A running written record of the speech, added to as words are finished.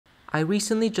I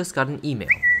recently just got an email,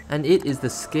 and it is the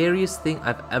scariest thing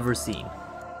I've ever seen.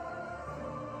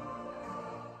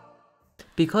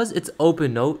 Because it's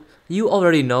OpenNote, you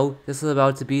already know this is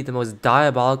about to be the most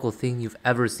diabolical thing you've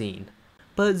ever seen.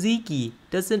 But Zeke,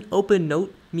 doesn't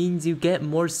OpenNote means you get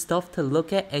more stuff to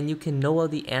look at and you can know all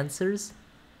the answers?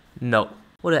 No.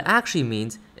 What it actually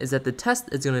means is that the test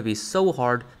is going to be so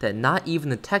hard that not even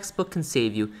the textbook can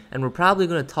save you, and we're probably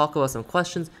going to talk about some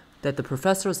questions that the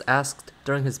professor was asked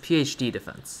during his PhD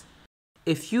defense.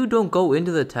 If you don't go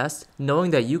into the test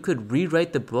knowing that you could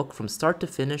rewrite the book from start to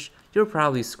finish, you're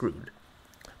probably screwed.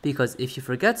 Because if you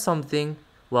forget something,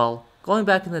 well, going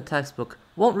back in the textbook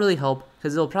won't really help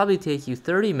because it'll probably take you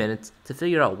 30 minutes to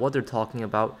figure out what they're talking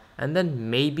about, and then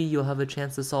maybe you'll have a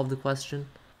chance to solve the question.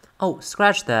 Oh,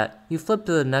 scratch that, you flip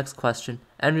to the next question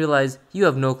and realize you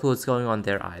have no clue what's going on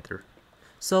there either.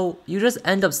 So you just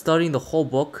end up studying the whole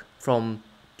book from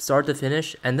start to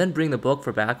finish and then bring the book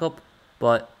for backup,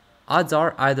 but odds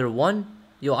are either 1,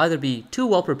 you'll either be too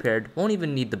well prepared, won't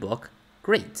even need the book,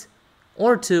 great,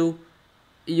 or 2,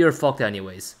 you're fucked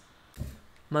anyways.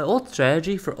 My old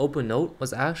strategy for OpenNote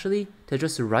was actually to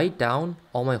just write down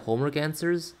all my homework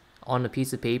answers on a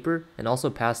piece of paper and also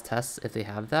pass tests if they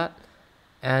have that,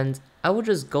 and I would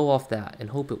just go off that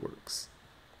and hope it works.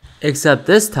 Except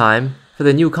this time, for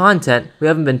the new content, we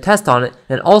haven't been tested on it,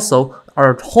 and also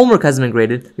our homework hasn't been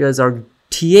graded because our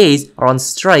TAs are on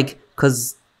strike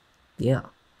because, yeah.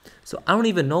 So I don't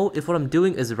even know if what I'm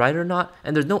doing is right or not,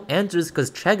 and there's no answers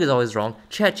because Chegg is always wrong,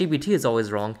 ChatGPT is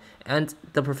always wrong, and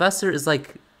the professor is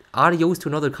like adios to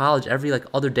another college every like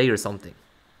other day or something.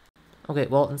 Okay,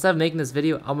 well, instead of making this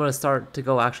video, I'm gonna start to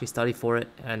go actually study for it,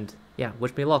 and yeah,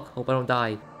 wish me luck, hope I don't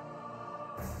die.